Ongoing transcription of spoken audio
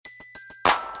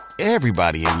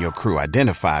Everybody in your crew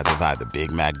identifies as either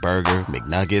Big Mac Burger,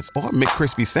 McNuggets, or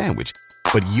McCrispy Sandwich.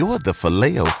 But you're the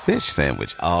Filet-O-Fish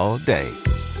Sandwich all day.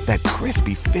 That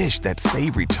crispy fish, that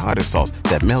savory tartar sauce,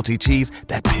 that melty cheese,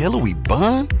 that pillowy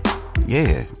bun.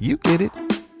 Yeah, you get it.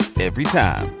 Every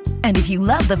time. And if you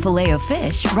love the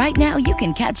Filet-O-Fish, right now you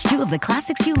can catch two of the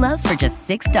classics you love for just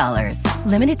 $6.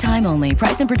 Limited time only.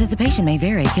 Price and participation may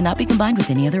vary. Cannot be combined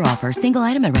with any other offer. Single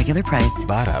item at regular price.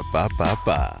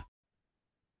 Ba-da-ba-ba-ba.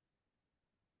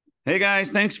 Hey guys,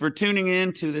 thanks for tuning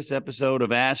in to this episode of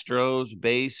Astros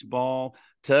Baseball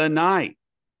Tonight.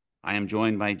 I am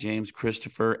joined by James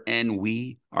Christopher, and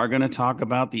we are going to talk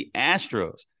about the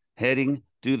Astros heading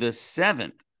to the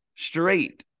 7th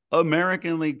straight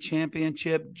American League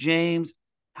Championship. James,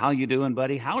 how you doing,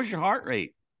 buddy? How's your heart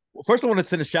rate? Well, first, I want to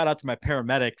send a shout out to my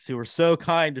paramedics who were so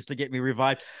kind just to get me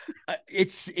revived.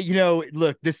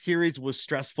 Look, this series was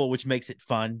stressful, which makes it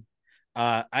fun.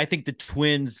 I think the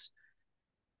Twins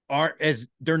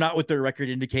they're not what their record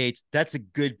indicates. That's a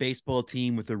good baseball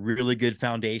team with a really good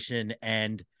foundation.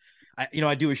 And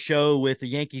I do a show with a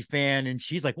Yankee fan and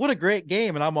she's like, what a great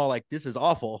game. And I'm all like, this is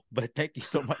awful, but thank you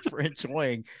so much for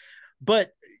enjoying.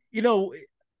 But,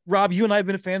 Rob, you and I have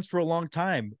been fans for a long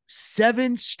time.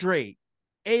 7 straight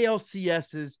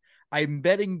ALCSs. I'm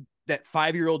betting that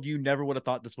 5-year-old you never would have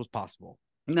thought this was possible.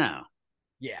 No.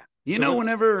 Yeah.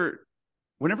 Whenever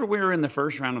we were in the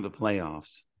first round of the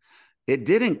playoffs, it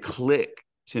didn't click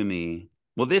to me.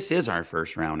 Well, this is our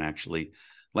first round, actually.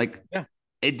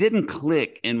 It didn't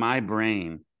click in my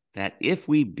brain that if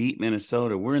we beat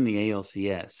Minnesota, we're in the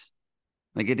ALCS.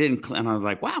 It didn't click. And I was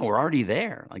like, wow, we're already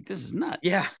there. This is nuts.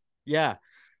 Yeah.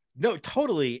 No,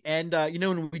 totally. And,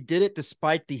 when we did it,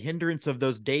 despite the hindrance of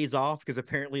those days off, because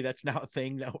apparently that's now a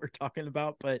thing that we're talking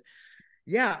about. But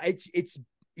yeah, it's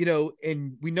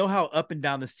and we know how up and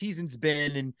down the season's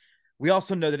been. And we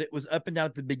also know that it was up and down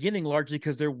at the beginning, largely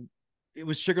because it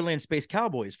was Sugarland Space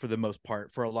Cowboys for the most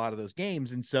part for a lot of those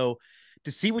games. And so to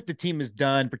see what the team has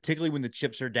done, particularly when the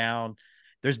chips are down,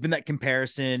 there's been that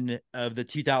comparison of the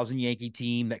 2000 Yankee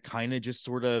team that kind of just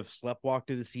sort of sleptwalked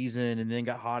through the season and then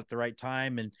got hot at the right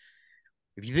time. And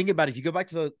if you think about it, if you go back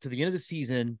to the end of the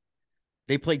season,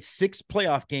 they played 6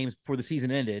 playoff games before the season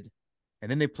ended,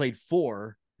 and then they played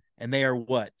 4, and they are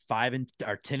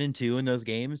 10-2 in those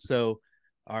games. So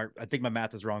I think my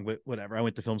math is wrong, but whatever. I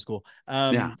went to film school.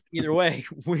 Either way,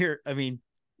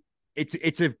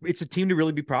 it's a team to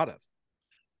really be proud of.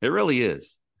 It really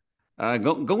is.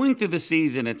 Going through the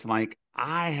season, it's like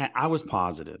I was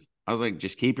positive. I was like,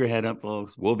 just keep your head up,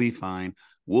 folks. We'll be fine.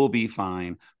 We'll be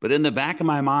fine. But in the back of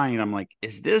my mind, I'm like,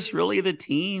 is this really the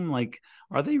team?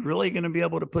 Are they really going to be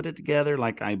able to put it together?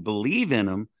 I believe in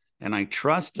them and I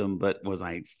trust them, but was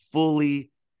I fully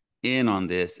in on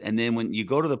this? And then when you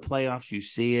go to the playoffs, you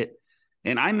see it.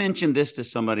 And I mentioned this to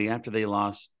somebody after they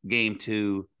lost game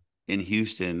 2 in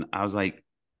Houston. I was like,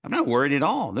 I'm not worried at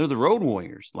all. They're the road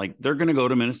warriors. They're going to go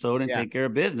to Minnesota and take care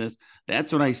of business.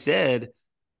 That's what I said.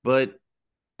 But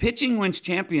pitching wins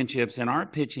championships, and our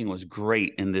pitching was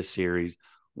great in this series.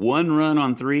 1 run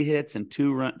on 3 hits and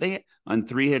 2 runs. They on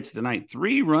 3 hits tonight,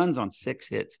 3 runs on 6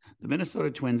 hits. The Minnesota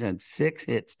Twins had 6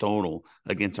 hits total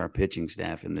against our pitching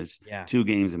staff in this 2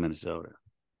 games in Minnesota.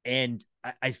 And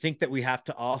I think that we have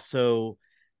to also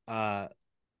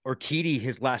Urquidy,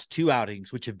 his last 2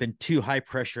 outings, which have been 2 high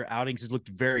pressure outings, has looked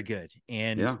very good.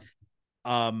 And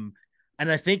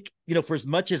I think, for as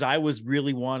much as I was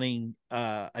really wanting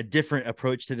a different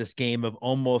approach to this game of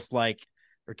almost like,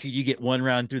 Urquidy, get 1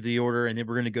 round through the order and then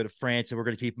we're going to go to France and we're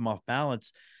going to keep him off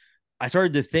balance. I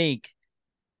started to think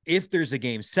if there's a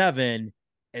game 7,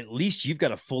 at least you've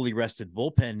got a fully rested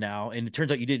bullpen now. And it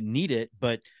turns out you didn't need it,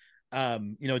 but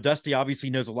Dusty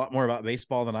obviously knows a lot more about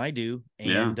baseball than I do.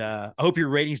 And I hope your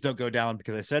ratings don't go down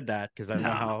because I said that, because I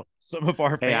know how some of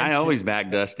our fans. Hey, I always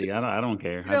back Dusty. I don't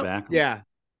care. I back him. Yeah.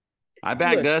 I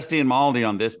back Dusty and Maldi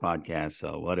on this podcast,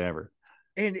 so whatever.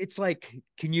 And it's like,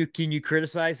 can you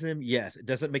criticize them? Yes. It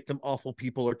doesn't make them awful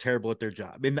people or terrible at their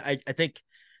job. And I think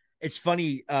it's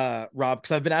funny, Rob,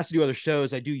 because I've been asked to do other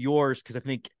shows. I do yours because I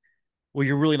think, well,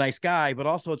 you're a really nice guy, but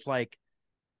also it's like,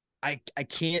 I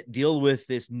can't deal with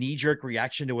this knee-jerk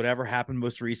reaction to whatever happened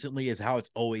most recently is how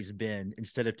it's always been,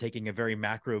 instead of taking a very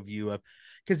macro view of,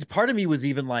 because part of me was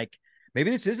even like,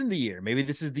 maybe this isn't the year. Maybe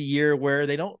this is the year where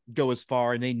they don't go as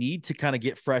far and they need to kind of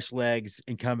get fresh legs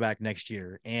and come back next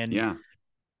year. And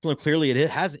so clearly it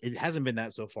hasn't been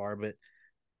that so far, but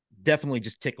definitely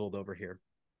just tickled over here.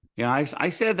 Yeah, I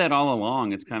said that all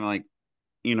along. It's kind of like,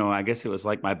 I guess it was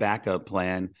like my backup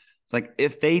plan. It's like,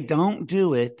 if they don't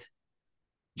do it,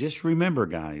 just remember,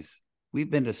 guys, We've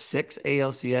been to 6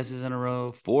 ALCSs in a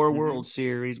row, 4 Mm-hmm. World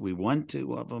Series. We won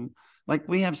 2 of them. Like,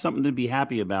 we have something to be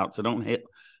happy about. So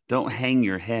don't hang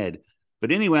your head.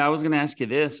 But anyway, I was going to ask you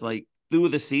this: like, through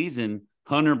the season,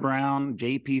 Hunter Brown,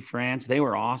 JP France, they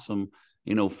were awesome.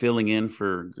 Filling in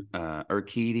for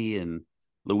Urquidy and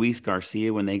Luis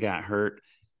Garcia when they got hurt.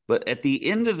 But at the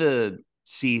end of the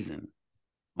season,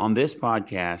 on this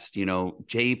podcast,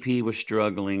 JP was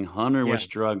struggling, Hunter was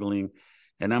struggling,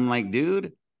 and I'm like,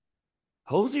 dude,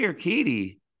 Jose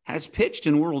Urquidy has pitched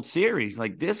in World Series.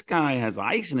 Like, this guy has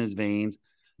ice in his veins.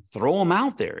 Throw him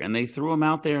out there. And they threw him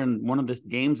out there in one of the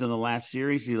games in the last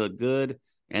series. He looked good.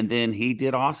 And then he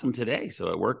did awesome today. So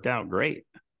it worked out great.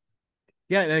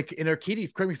 Yeah. And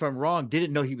Urquidy, correct me if I'm wrong,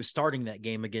 didn't know he was starting that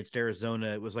game against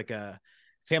Arizona. It was like a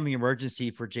family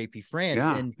emergency for JP France.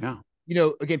 Yeah, and, yeah.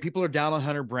 Again, people are down on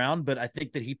Hunter Brown, but I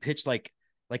think that he pitched like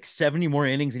 70 more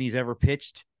innings than he's ever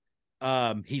pitched.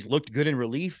 He's looked good in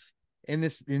relief in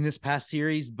this past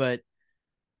series, but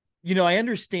I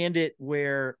understand it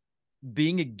where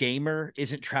being a gamer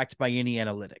isn't tracked by any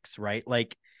analytics, right?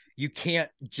 Like, you can't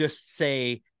just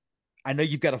say, I know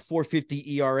you've got a 4.50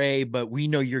 ERA, but we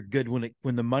know you're good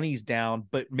when the money's down.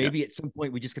 But maybe at some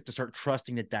point we just get to start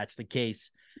trusting that that's the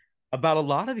case about a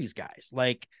lot of these guys.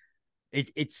 Like,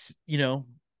 it's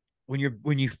when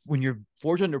you're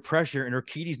forced under pressure, and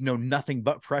Urquidy's know nothing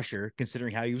but pressure,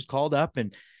 considering how he was called up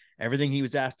and everything he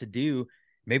was asked to do.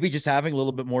 Maybe just having a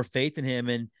little bit more faith in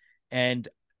him, and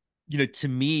to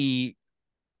me,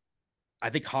 I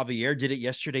think Javier did it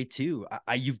yesterday too.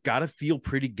 You've got to feel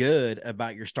pretty good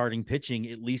about your starting pitching,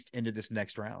 at least into this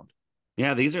next round.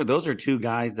 Yeah, those are 2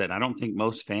 guys that I don't think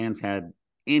most fans had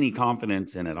any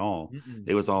confidence in at all.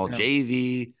 It was all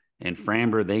JV and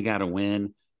Framber. They got to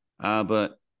win.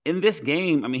 But in this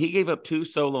game, I mean, he gave up 2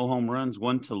 solo home runs,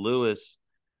 one to Lewis,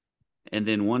 and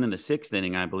then one in the 6th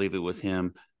inning. I believe it was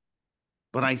him.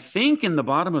 But I think in the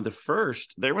bottom of the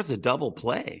first, there was a double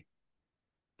play.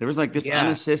 There was like this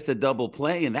unassisted double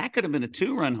play, and that could have been a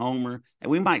 2-run homer, and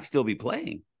we might still be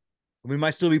playing. We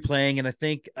might still be playing. And I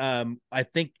think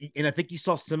you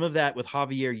saw some of that with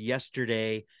Javier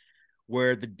yesterday,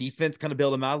 where the defense kind of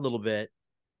bailed him out a little bit.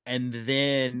 And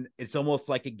then it's almost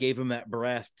like it gave him that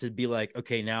breath to be like,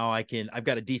 okay, now I've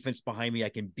got a defense behind me. I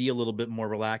can be a little bit more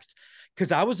relaxed.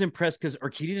 Cause I was impressed because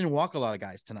Urquidy didn't walk a lot of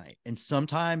guys tonight. And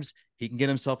sometimes he can get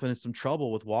himself into some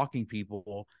trouble with walking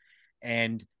people.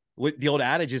 And what the old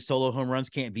adage is, solo home runs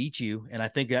can't beat you. And I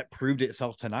think that proved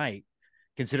itself tonight,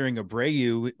 considering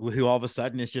Abreu, who all of a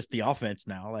sudden is just the offense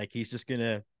now. Like, he's just going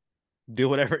to do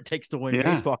whatever it takes to win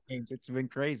baseball games. It's been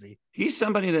crazy. He's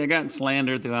somebody that got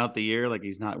slandered throughout the year. Like,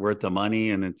 he's not worth the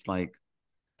money. And it's like,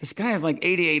 this guy has like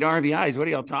 88 RBIs. What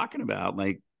are y'all talking about?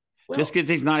 Like, just because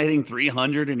he's not hitting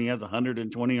 300 and he has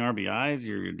 120 RBIs,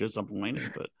 you're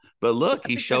disappointed. But look,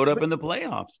 he showed up in the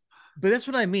playoffs. But that's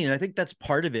what I mean. And I think that's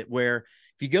part of it, where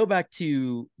if you go back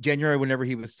to January, whenever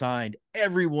he was signed,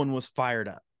 everyone was fired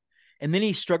up. And then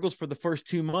he struggles for the first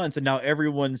 2 months, and now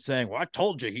everyone's saying, well, I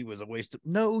told you he was a waste of...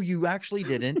 No, you actually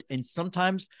didn't. And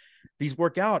sometimes these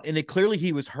work out. And clearly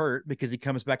he was hurt because he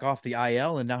comes back off the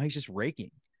IL, and now he's just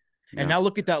raking. Yeah. And now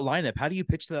look at that lineup. How do you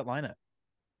pitch to that lineup?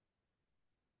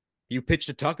 You pitch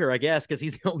to Tucker, I guess, because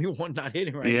he's the only one not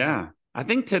hitting right now. Yeah. I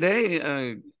think today,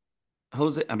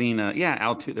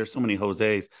 Altuve, there's so many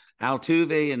Jose's.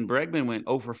 Altuve and Bregman went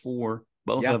 0 for 4.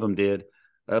 Both of them did.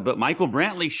 But Michael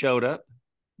Brantley showed up.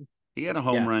 He had a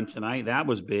home run tonight. That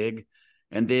was big.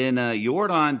 And then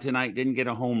Jordan tonight didn't get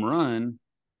a home run,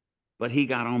 but he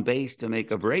got on base to make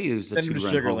Abreu's a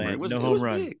 2-run home run. It was home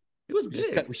run. Big. It was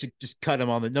big. We should just cut him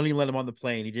don't even let him on the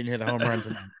plane. He didn't hit a home run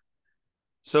tonight.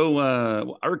 So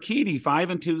Urquidy, 5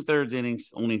 2/3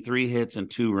 innings, only 3 hits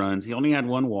and 2 runs. He only had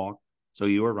 1 walk. So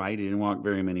you were right. He didn't walk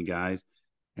very many guys.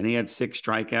 And he had 6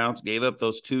 strikeouts, gave up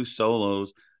those 2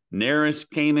 solos. Neris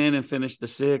came in and finished the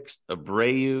 6th.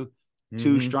 Abreu,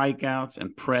 2 strikeouts,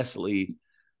 and Presley.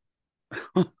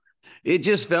 It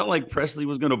just felt like Presley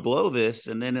was going to blow this.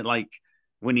 And then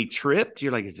when he tripped,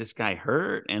 you're like, is this guy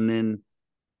hurt? And then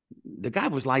the guy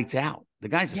was lights out. The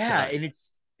guy's a star. And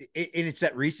it's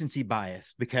that recency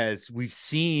bias, because we've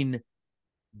seen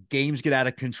games get out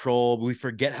of control, but we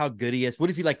forget how good he is. What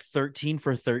is he, like 13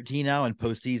 for 13 now in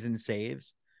postseason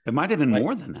saves? It might have been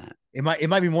more than that. It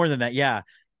might be more than that. Yeah.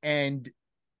 And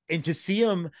to see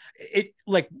him,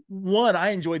 I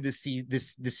enjoyed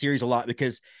this series a lot,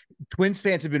 because Twins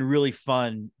fans have been really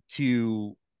fun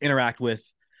to interact with.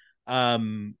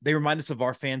 They remind us of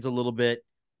our fans a little bit,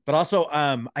 but also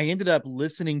I ended up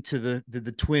listening to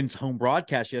the Twins home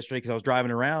broadcast yesterday because I was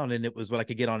driving around, and it was what I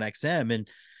could get on XM. And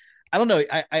I don't know,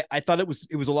 I thought it was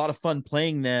a lot of fun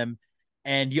playing them.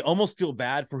 And you almost feel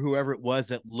bad for whoever it was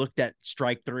that looked at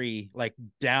strike three, like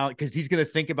down, because he's going to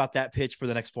think about that pitch for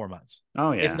the next 4 months.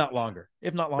 Oh, If yeah. not longer.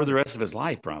 If not longer. For the rest of his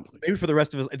life, probably. Maybe for the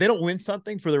rest of his, if they don't win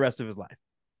something, for the rest of his life.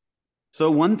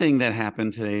 So one thing that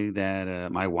happened today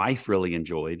that my wife really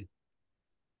enjoyed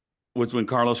was when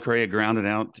Carlos Correa grounded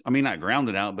out. I mean, not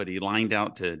grounded out, but he lined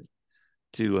out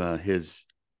to his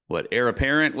heir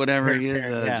apparent, whatever he is,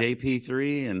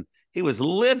 JP3, and he was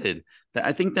livid.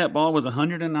 I think that ball was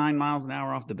 109 miles an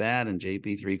hour off the bat, and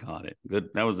JP3 caught it. Good.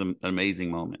 That was an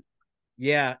amazing moment.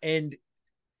 Yeah, and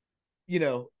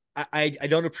I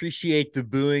don't appreciate the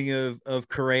booing of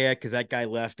Correa because that guy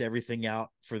left everything out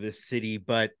for this city.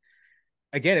 But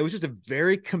again, it was just a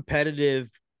very competitive,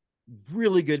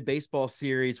 really good baseball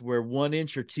series where 1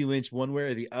 inch or 2 inch one way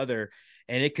or the other,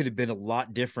 and it could have been a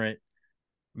lot different.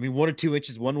 I mean, 1 or 2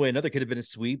 inches one way, another could have been a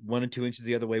sweep. 1 or 2 inches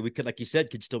the other way, we could, like you said,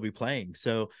 could still be playing.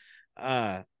 So,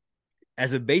 as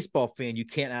a baseball fan, you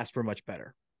can't ask for much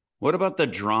better. What about the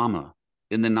drama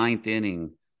in the 9th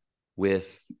inning?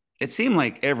 It seemed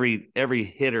like every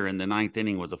hitter in the 9th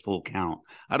inning was a full count.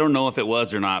 I don't know if it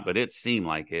was or not, but it seemed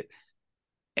like it.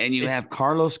 And you have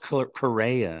Carlos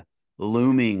Correa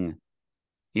looming,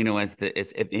 as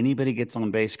if anybody gets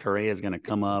on base, Correa is going to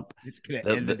come up. It's going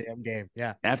to end the damn game.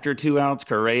 Yeah. After 2 outs,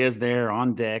 Correa's there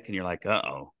on deck, and you're like,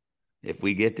 uh-oh. If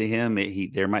we get to him,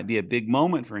 there might be a big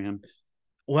moment for him.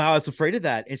 Well, I was afraid of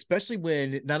that, especially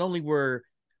when not only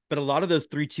but a lot of those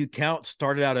 3-2 counts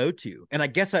started out 0-2. And I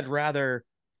guess I'd rather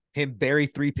him bury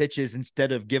 3 pitches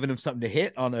instead of giving him something to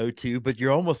hit on 0-2. But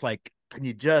you're almost like, can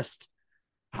we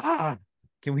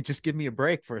just give me a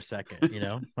break for a second?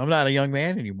 I'm not a young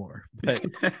man anymore. But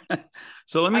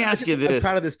so let me ask you this. I'm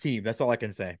proud of this team. That's all I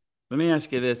can say. Let me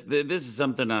ask you this. This is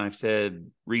something I've said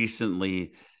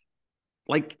recently.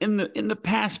 Like in the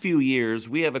past few years,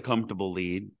 we have a comfortable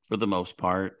lead for the most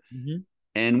part. Mm-hmm.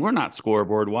 And we're not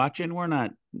scoreboard watching. We're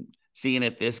not seeing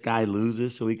if this guy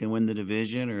loses so we can win the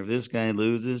division, or if this guy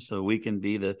loses so we can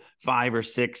be the 5 or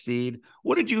 6 seed.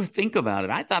 What did you think about it?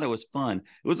 I thought it was fun.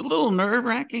 It was a little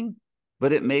nerve-wracking,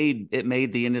 but it made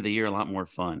the end of the year a lot more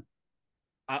fun.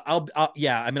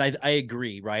 Yeah. I mean, I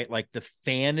agree, right? Like the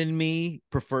fan in me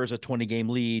prefers a 20-game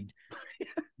lead,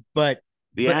 but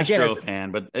Astro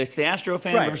fan, but it's the Astro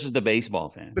fan right. versus the baseball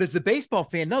fan. But as the baseball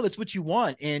fan, no, that's what you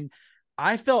want. And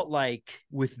I felt like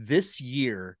with this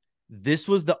year, this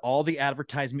was all the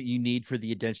advertisement you need for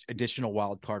the additional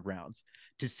wild card rounds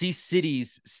to see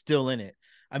cities still in it.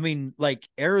 I mean, like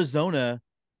Arizona.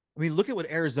 I mean, look at what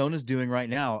Arizona's doing right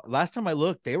now. Last time I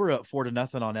looked, they were up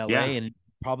 4-0 on LA, and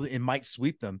it might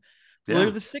sweep them. Well,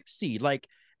 they're the 6th seed.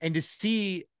 And to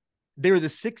see they were the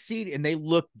 6th seed and they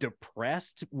looked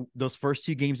depressed those first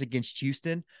 2 games against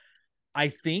Houston. I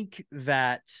think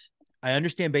that I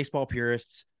understand baseball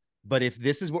purists, but if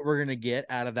this is what we're going to get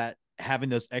out of that, having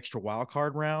those extra wild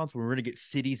card rounds, we're going to get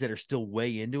cities that are still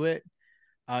way into it.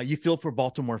 You feel for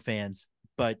Baltimore fans,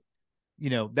 but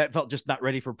that felt just not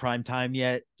ready for prime time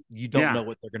yet. You don't know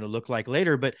what they're going to look like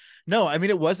later, but no, I mean,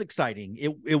 it was exciting.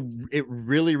 It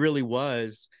really, really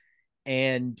was.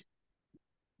 And,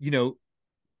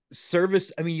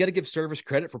 Service, I mean, you got to give Service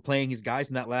credit for playing his guys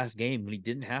in that last game when he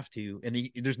didn't have to. And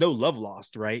there's no love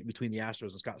lost, right, between the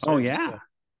Astros and Scott Service. Oh, yeah. So,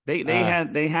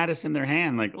 they had us in their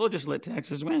hand. Like, we'll just let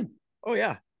Texas win. Oh,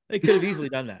 yeah. They could have easily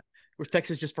done that. Of course,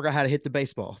 Texas just forgot how to hit the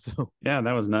baseball. So yeah,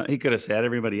 that was not. He could have sat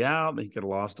everybody out. He could have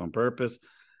lost on purpose.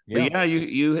 Yeah. But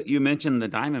you mentioned the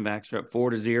Diamondbacks are up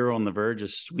 4-0 on the verge of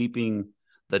sweeping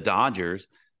the Dodgers.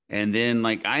 And then,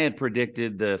 like, I had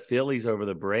predicted the Phillies over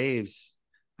the Braves.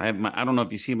 I don't know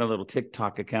if you see my little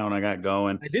TikTok account I got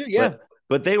going. I do, yeah.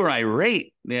 But they were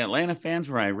irate. The Atlanta fans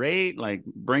were irate, like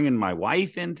bringing my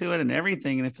wife into it and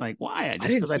everything. And it's like, why? Just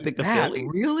because I picked the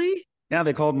Phillies. Really? Yeah,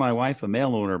 they called my wife a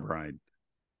mail order bride.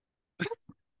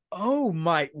 Oh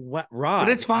my! What, Rob?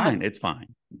 But it's fine. It's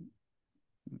fine.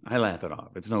 I laugh it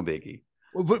off. It's no biggie.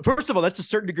 Well, but first of all, that's a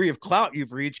certain degree of clout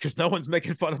you've reached because no one's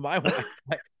making fun of my wife.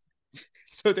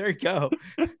 So there you go.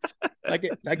 I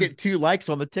get 2 likes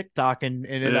on the TikTok and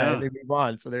they move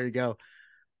on. So there you go.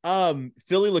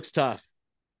 Philly looks tough.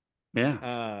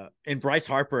 Yeah. And Bryce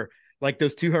Harper, like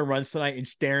those 2 home runs tonight and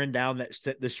staring down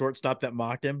the shortstop that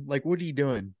mocked him. Like, what are you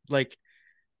doing? Like,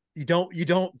 you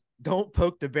don't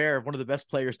poke the bear of one of the best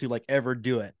players to like ever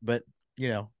do it. But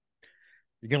you're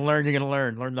gonna learn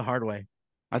the hard way.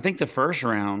 I think the first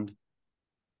round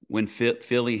when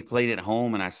Philly played at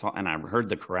home and I heard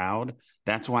the crowd,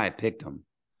 that's why I picked them.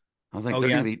 I was like,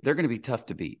 they're gonna be tough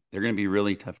to beat. They're gonna be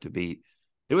really tough to beat.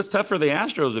 It was tough for the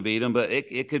Astros to beat them, but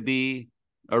it could be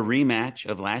a rematch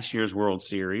of last year's World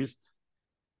Series.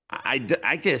 I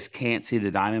just can't see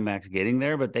the Diamondbacks getting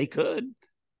there, but they could.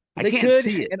 I They can't could,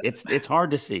 see it. and It's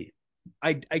hard to see.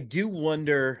 I do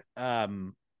wonder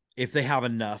if they have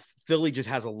enough. Philly just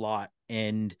has a lot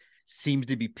and seems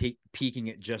to be peaking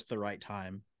at just the right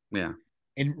time. Yeah.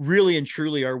 And really and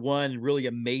truly are one really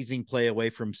amazing play away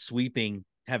from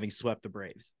having swept the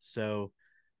Braves. So,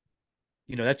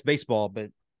 that's baseball,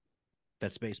 but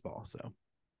that's baseball. So,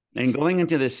 And going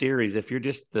into this series, if you're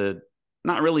just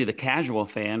not really the casual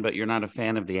fan, but you're not a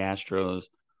fan of the Astros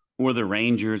or the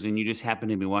Rangers, and you just happen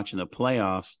to be watching the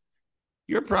playoffs,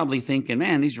 you're probably thinking,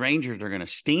 man, these Rangers are going to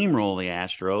steamroll the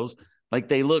Astros. Like,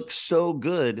 they look so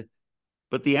good.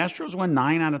 But the Astros won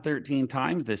 9 out of 13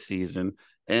 times this season.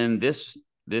 And this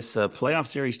playoff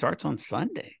series starts on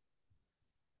Sunday.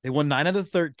 they won 9 out of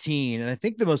 13. And I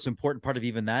think the most important part of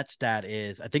even that stat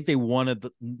is I think they won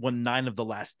 9 of the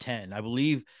last 10. I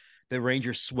believe the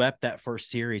Rangers swept that first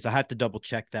series. I had to double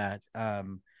check that.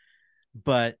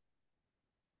 But,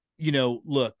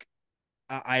 look,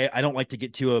 I don't like to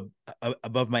get too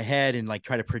above my head and like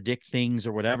try to predict things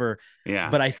or whatever. Yeah.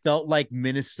 But I felt like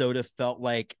Minnesota felt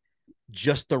like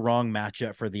just the wrong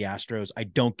matchup for the Astros. I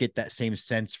don't get that same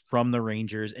sense from the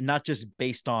Rangers, and not just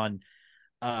based on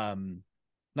the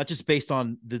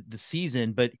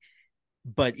season,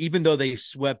 but even though they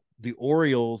swept the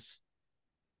Orioles,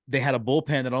 they had a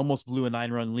bullpen that almost blew a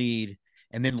 9-run lead.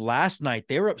 And then last night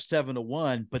they were up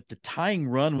 7-1, but the tying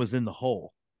run was in the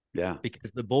hole. Yeah.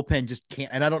 Because the bullpen just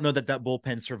can't. And I don't know that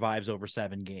bullpen survives over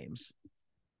 7 games.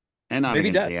 And not Maybe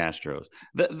against the Astros.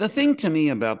 The thing to me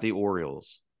about the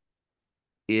Orioles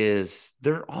is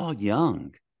they're all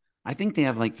young. I think they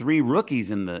have like 3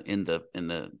 rookies in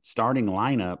the starting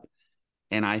lineup.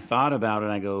 And I thought about it.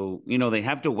 I go, they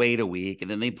have to wait a week, and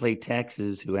then they play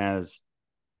Texas, who has,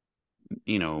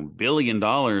 $1 billion,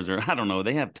 or I don't know.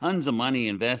 They have tons of money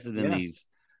invested in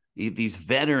these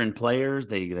veteran players.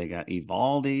 They got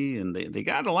Evaldi, and they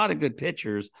got a lot of good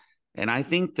pitchers. And I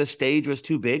think the stage was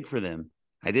too big for them.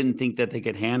 I didn't think that they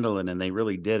could handle it, and they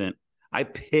really didn't. I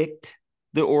picked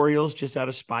the Orioles just out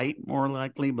of spite, more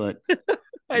likely, but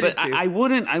I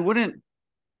wouldn't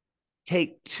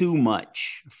take too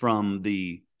much from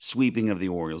the sweeping of the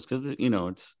Orioles, because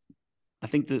I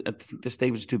think the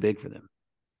stage was too big for them.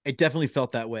 It definitely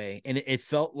felt that way, and it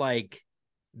felt like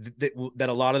that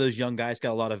a lot of those young guys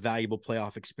got a lot of valuable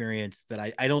playoff experience. That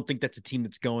I don't think that's a team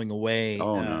that's going away.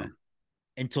 No.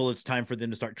 Until it's time for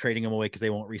them to start trading them away, because they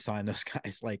won't re-sign those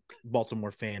guys. Like,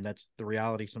 Baltimore fan, that's the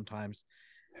reality sometimes.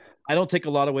 I don't take a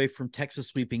lot away from Texas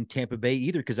sweeping Tampa Bay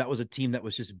either, because that was a team that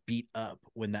was just beat up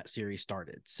when that series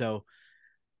started. So,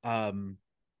 I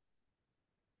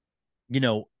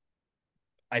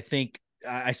think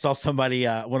I saw somebody,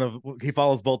 he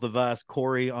follows both of us,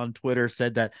 Corey on Twitter,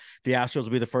 said that the Astros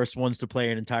will be the first ones to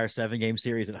play an entire 7-game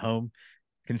series at home,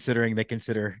 considering they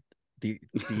consider the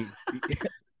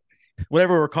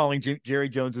whatever we're calling Jerry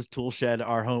Jones's tool shed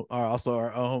our home, are also our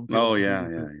home. Oh yeah.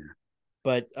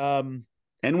 But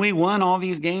and we won all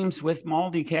these games with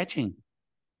Maldi catching.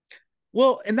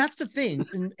 Well, and that's the thing,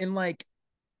 and like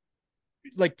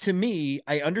to me,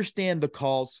 I understand the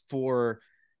calls for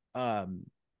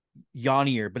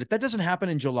Yanier, but if that doesn't happen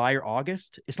in July or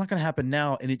August, it's not going to happen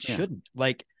now, and it shouldn't.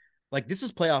 Like this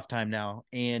is playoff time now,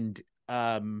 and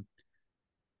I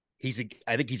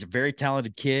think he's a very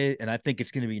talented kid, and I think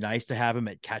it's going to be nice to have him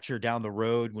at catcher down the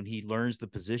road when he learns the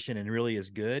position and really is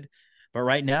good. But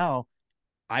right now,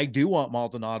 I do want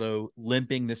Maldonado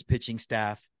limping this pitching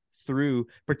staff through,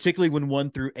 particularly when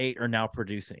 1 through 8 are now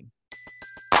producing.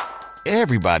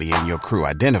 Everybody in your crew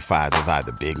identifies as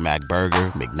either Big Mac Burger,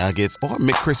 McNuggets, or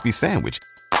McCrispy Sandwich.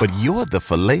 But you're the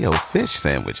Filet-O-Fish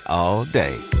Sandwich all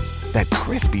day. That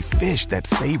crispy fish, that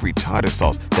savory tartar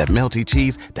sauce, that melty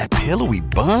cheese, that pillowy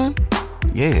bun.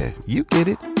 Yeah, you get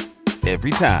it.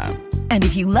 Every time. And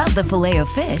if you love the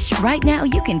Filet-O-Fish, right now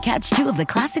you can catch 2 of the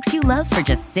classics you love for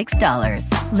just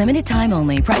 $6. Limited time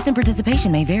only. Price and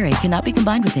participation may vary. Cannot be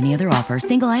combined with any other offer.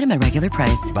 Single item at regular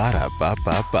price.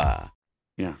 Ba-da-ba-ba-ba.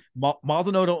 Yeah.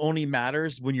 Maldonado only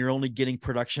matters when you're only getting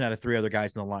production out of 3 other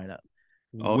guys in the lineup.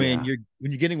 When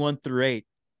you're getting 1 through 8,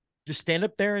 just stand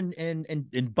up there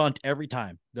and bunt every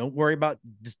time. Don't worry about,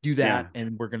 just do that,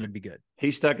 and we're going to be good.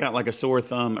 He stuck out like a sore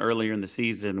thumb eearlier in the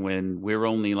season when we were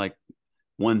only like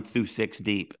 1 through 6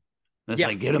 deep. It's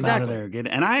like, get him out of there.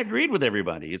 And I agreed with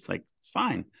everybody. It's like, it's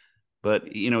fine.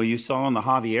 But, you saw in the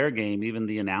Javier game, even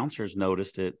the announcers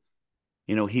noticed it.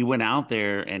 He went out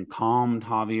there and calmed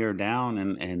Javier down,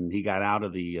 and he got out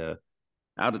of the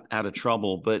out of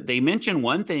trouble. But they mentioned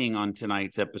one thing on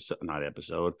tonight's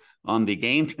on the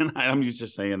game tonight. I'm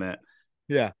just saying that.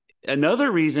 Yeah. Another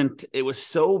reason it was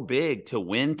so big to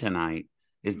win tonight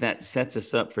is that sets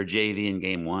us up for JV in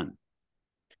game 1.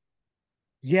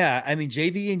 Yeah, I mean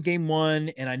JV in game one,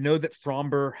 and I know that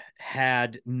Fromber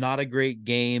had not a great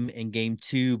game in game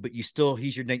two, but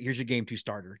here's your game two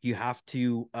starter. You have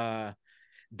to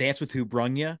dance with who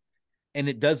brung you, and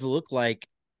it does look like,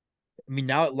 I mean,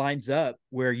 now it lines up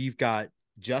where you've got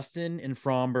Justin and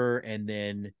Fromber, and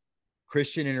then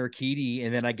Christian and Urquidy,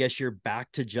 and then I guess you're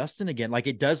back to Justin again. Like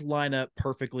it does line up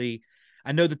perfectly.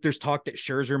 I know that there's talk that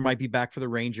Scherzer might be back for the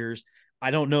Rangers. I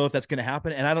don't know if that's going to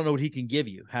happen, and I don't know what he can give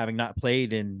you, having not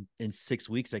played in 6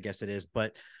 weeks, I guess it is.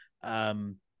 But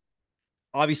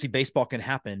obviously, baseball can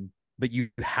happen, but you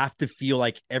have to feel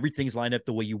like everything's lined up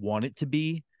the way you want it to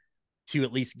be to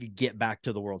at least get back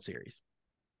to the World Series.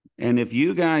 And if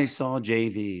you guys saw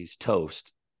JV's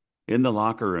toast in the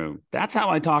locker room, that's how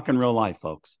I talk in real life,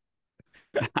 folks.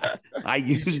 I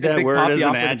use that word as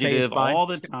an adjective all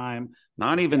the time,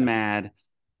 not even mad.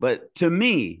 But to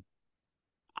me,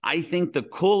 I think the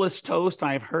coolest toast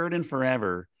I've heard in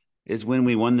forever is when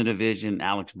we won the division,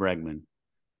 Alex Bregman.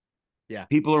 Yeah.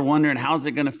 People are wondering, how's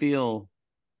it going to feel,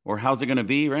 or how's it going to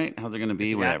be, right? How's it going to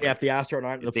be? Whatever. If the Astros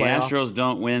aren't in the playoffs, Astros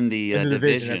don't win the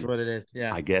division, that's what it is.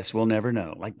 Yeah. I guess we'll never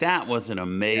know. Like that was an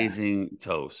amazing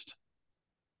toast.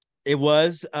 It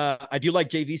was. I do like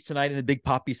JV's tonight, and the Big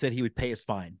Poppy said he would pay his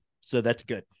fine. So that's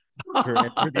good.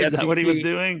 Is that what he was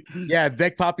doing? Yeah,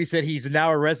 Big Poppy said he's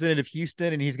now a resident of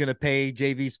Houston, and he's going to pay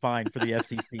JV's fine for the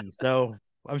FCC. So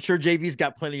I'm sure JV's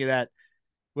got plenty of that.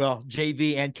 Well,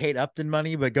 JV and Kate Upton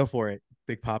money, but go for it,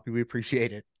 Big Poppy. We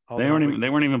appreciate it. They weren't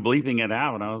even bleeping it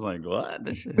out, and I was like, "What?"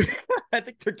 This is... I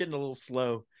think they're getting a little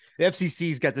slow. The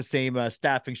FCC's got the same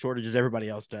staffing shortage as everybody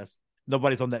else does.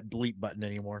 Nobody's on that bleep button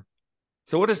anymore.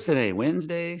 So what is today?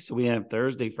 Wednesday. So we have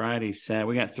Thursday, Friday, Saturday.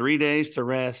 We got 3 days to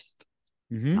rest.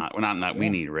 Mm-hmm. We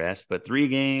need rest, but 3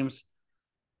 games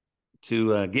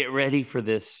to get ready for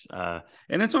this.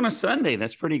 And it's on a Sunday.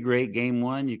 That's pretty great. Game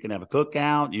one, you can have a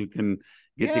cookout. You can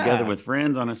get together with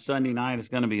friends on a Sunday night. It's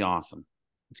going to be awesome.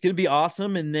 It's going to be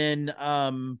awesome. And then,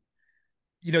 the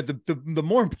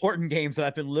more important games that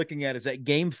I've been looking at is that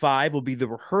game 5 will be the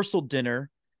rehearsal dinner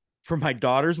for my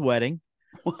daughter's wedding,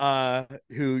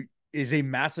 who is a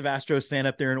massive Astros fan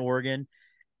up there in Oregon.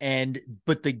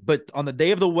 But on the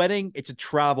day of the wedding, it's a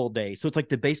travel day. So it's like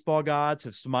the baseball gods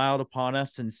have smiled upon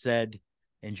us and said,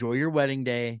 enjoy your wedding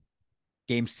day.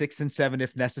 Game 6 and 7,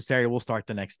 if necessary, we'll start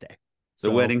the next day.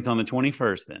 The wedding's on the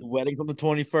 21st then. The wedding's on the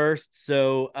 21st.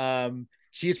 So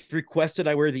she's requested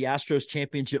I wear the Astros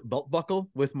championship belt buckle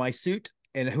with my suit.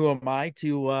 And who am I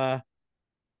to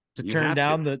turn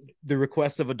down the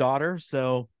request of a daughter?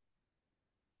 So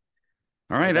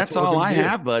all right, that's all I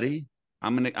have, buddy.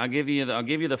 I'll give you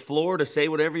the floor to say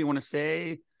whatever you want to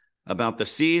say about the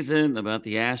season, about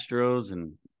the Astros,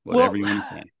 and whatever you want to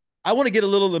say. I want to get a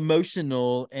little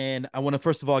emotional, and I want to,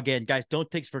 first of all, again, guys, don't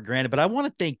take for granted, but I want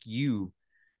to thank you,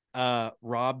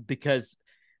 Rob, because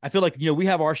I feel like, we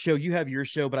have our show, you have your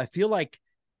show, but I feel like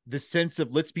the sense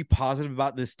of let's be positive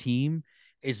about this team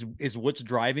is what's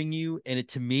driving you. And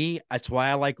to me, that's why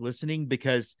I like listening,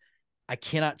 because I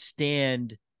cannot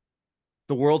stand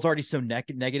the world's already so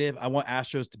negative. I want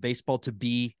Astros to baseball to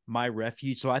be my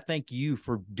refuge. So I thank you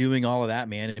for doing all of that,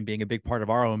 man, and being a big part of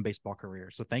our own baseball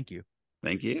career. So thank you.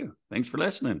 Thank you. Thanks for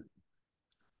listening.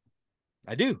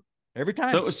 I do every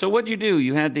time. So what'd you do?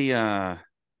 You had the,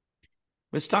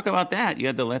 let's talk about that. You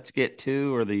had the Let's Get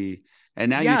To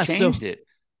and now you changed it.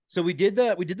 So we did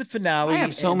the finale. I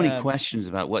have so many questions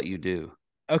about what you do.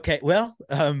 Okay. Well,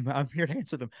 I'm here to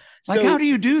answer them. Like, how do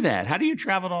you do that? How do you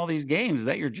travel to all these games? Is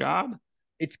that your job?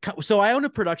 So I own a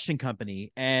production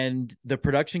company, and the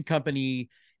production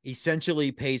company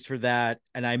essentially pays for that.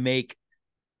 And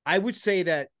I would say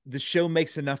that the show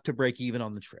makes enough to break even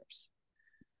on the trips.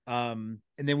 And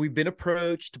then we've been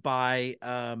approached by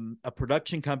a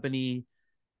production company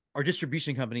or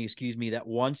distribution company, that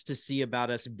wants to see about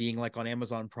us being like on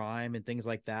Amazon Prime and things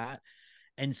like that.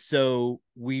 And so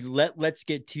we Let's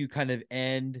Get To kind of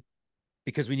end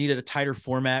because we needed a tighter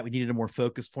format. We needed a more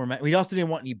focused format. We also didn't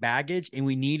want any baggage, and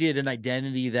we needed an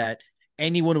identity that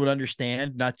anyone would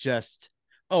understand, not just,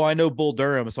 oh, I know Bull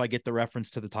Durham, so I get the reference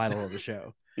to the title of the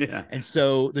show. Yeah. And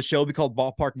so the show will be called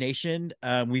Ballpark Nation.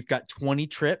 We've got 20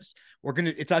 trips.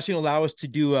 It's actually going to allow us to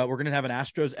do, we're going to have an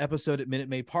Astros episode at Minute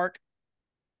Maid Park.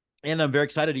 And I'm very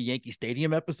excited, a Yankee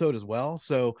Stadium episode as well.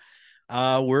 So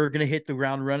we're going to hit the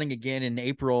ground running again in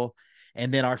April.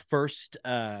 And then our first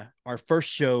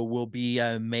show will be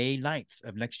May 9th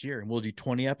of next year. And we'll do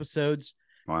 20 episodes,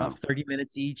 about 30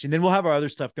 minutes each. And then we'll have our other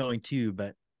stuff going too.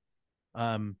 But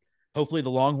hopefully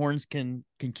the Longhorns can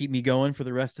keep me going for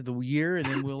the rest of the year. And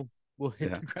then we'll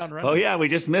hit the ground running. Oh, yeah. We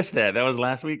just missed that. That was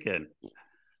last weekend.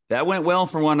 That went well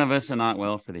for one of us and not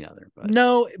well for the other. But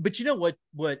No, but you know what?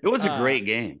 it was a great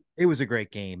game. It was a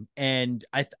great game, and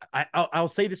I'll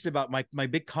say this about my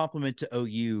big compliment to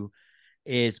OU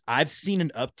is I've seen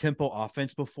an up tempo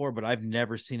offense before, but I've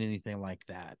never seen anything like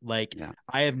that. Like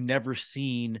I have never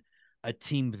seen a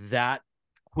team that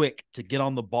quick to get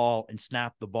on the ball and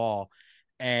snap the ball.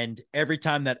 And every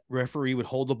time that referee would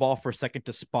hold the ball for a second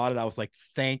to spot it, I was like,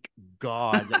 thank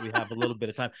God that we have a little bit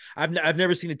of time. I've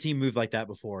never seen a team move like that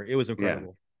before. It was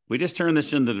incredible. Yeah. We just turned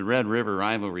this into the Red River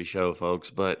rivalry show,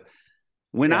 folks. But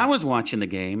when I was watching the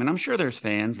game, and I'm sure there's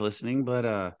fans listening,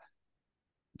 but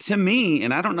to me,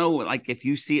 and I don't know, like if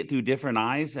you see it through different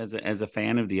eyes as a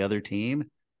fan of the other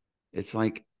team, it's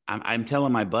like I'm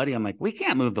telling my buddy, I'm like, we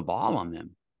can't move the ball on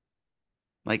them.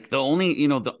 Like the only,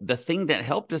 the thing that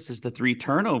helped us is the 3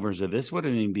 turnovers, or this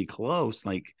wouldn't even be close.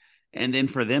 Like, and then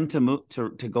for them to move to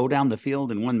go down the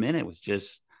field in 1 minute was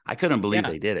just, I couldn't believe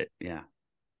they did it. Yeah.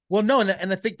 Well, no,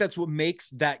 and I think that's what makes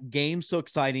that game so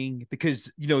exciting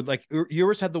because, like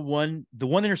yours had the one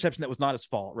interception that was not his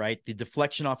fault, right? The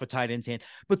deflection off a tight end's hand.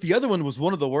 But the other one was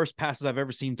one of the worst passes I've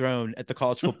ever seen thrown at the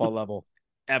college football level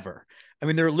ever. I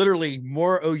mean, there are literally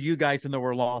more OU guys than there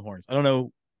were Longhorns. I don't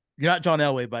know. You're not John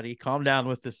Elway, buddy. Calm down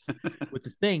with this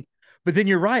thing. But then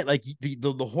you're right. Like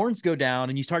the horns go down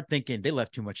and you start thinking they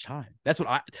left too much time. That's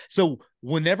what so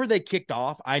whenever they kicked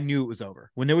off, I knew it was over.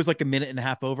 When there was like a minute and a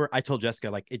half over, I told Jessica,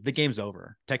 like, the game's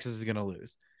over. Texas is going to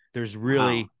lose. There's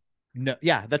really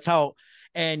that's how,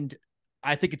 and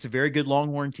I think it's a very good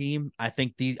Longhorn team. I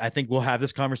think we'll have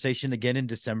this conversation again in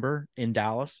December in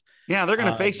Dallas. Yeah. They're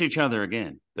going to face each other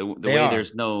again. The way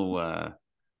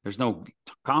there's no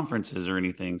conferences or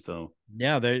anything. So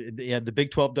the Big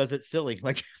 12 does it silly.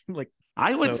 Like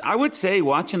I would say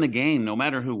watching the game, no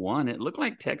matter who won, it looked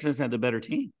like Texas had the better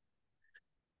team.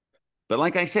 But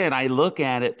like I said, I look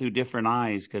at it through different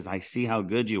eyes because I see how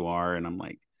good you are, and I'm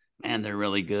like, man, they're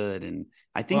really good. And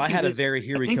I think I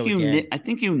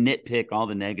think you nitpick all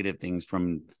the negative things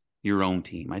from your own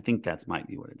team. I think that might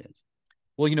be what it is.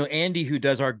 Well, Andy, who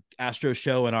does our Astros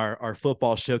show and our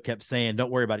football show, kept saying,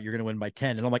 don't worry about it. You're going to win by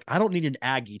 10. And I'm like, I don't need an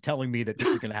Aggie telling me that this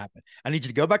is going to happen. I need you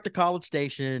to go back to College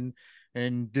Station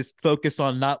and just focus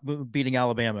on not beating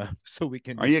Alabama so we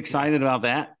can. Are you excited about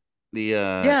that?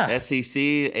 The SEC,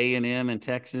 A&M, and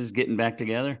Texas getting back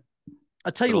together?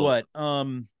 I'll tell you what. It's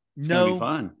gonna be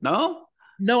fun.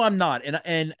 No, I'm not.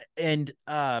 And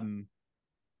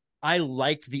I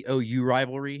like the OU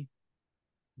rivalry.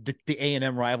 The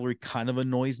A&M rivalry kind of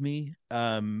annoys me.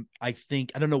 I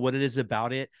don't know what it is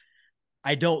about it.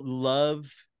 I don't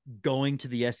love going to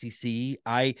the SEC.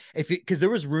 Because there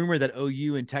was rumor that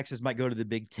OU and Texas might go to the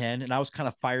Big Ten, and I was kind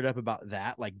of fired up about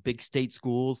that, like big state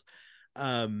schools.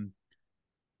 Because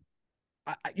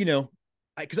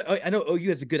I know OU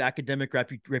has a good academic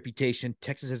reputation.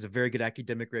 Texas has a very good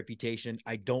academic reputation.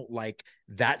 I don't like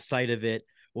that side of it.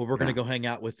 Well, we're going to go hang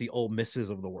out with the Ole Misses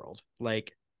of the world.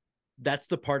 Like, that's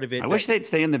the part of it. I wish they'd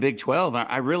stay in the Big 12.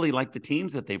 I really like the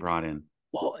teams that they brought in.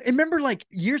 Well, remember, like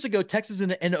years ago, Texas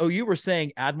and OU were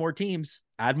saying, add more teams,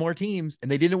 and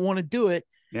they didn't want to do it.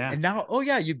 Yeah. And now,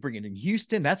 you bring it in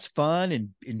Houston. That's fun. And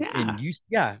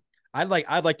Houston, I'd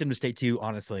like them to stay too,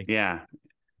 honestly. Yeah.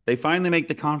 They finally make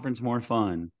the conference more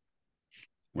fun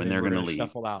when they're going to leave.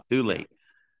 Shuffle out. Too late.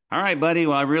 All right, buddy.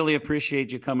 Well, I really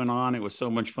appreciate you coming on. It was so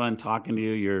much fun talking to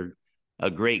you. You're a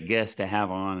great guest to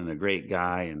have on and a great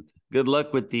guy. And good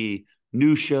luck with the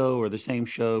new show or the same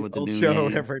show with the old new show, name.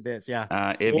 whatever it is.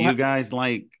 Yeah. If you guys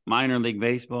like minor league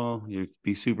baseball, you'd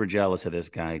be super jealous of this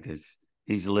guy because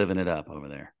he's living it up over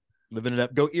there. Living it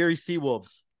up. Go Erie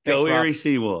Seawolves. Go Erie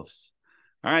Seawolves.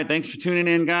 All right. Thanks for tuning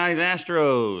in, guys.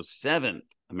 Astros, 7th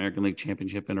American League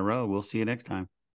championship in a row. We'll see you next time.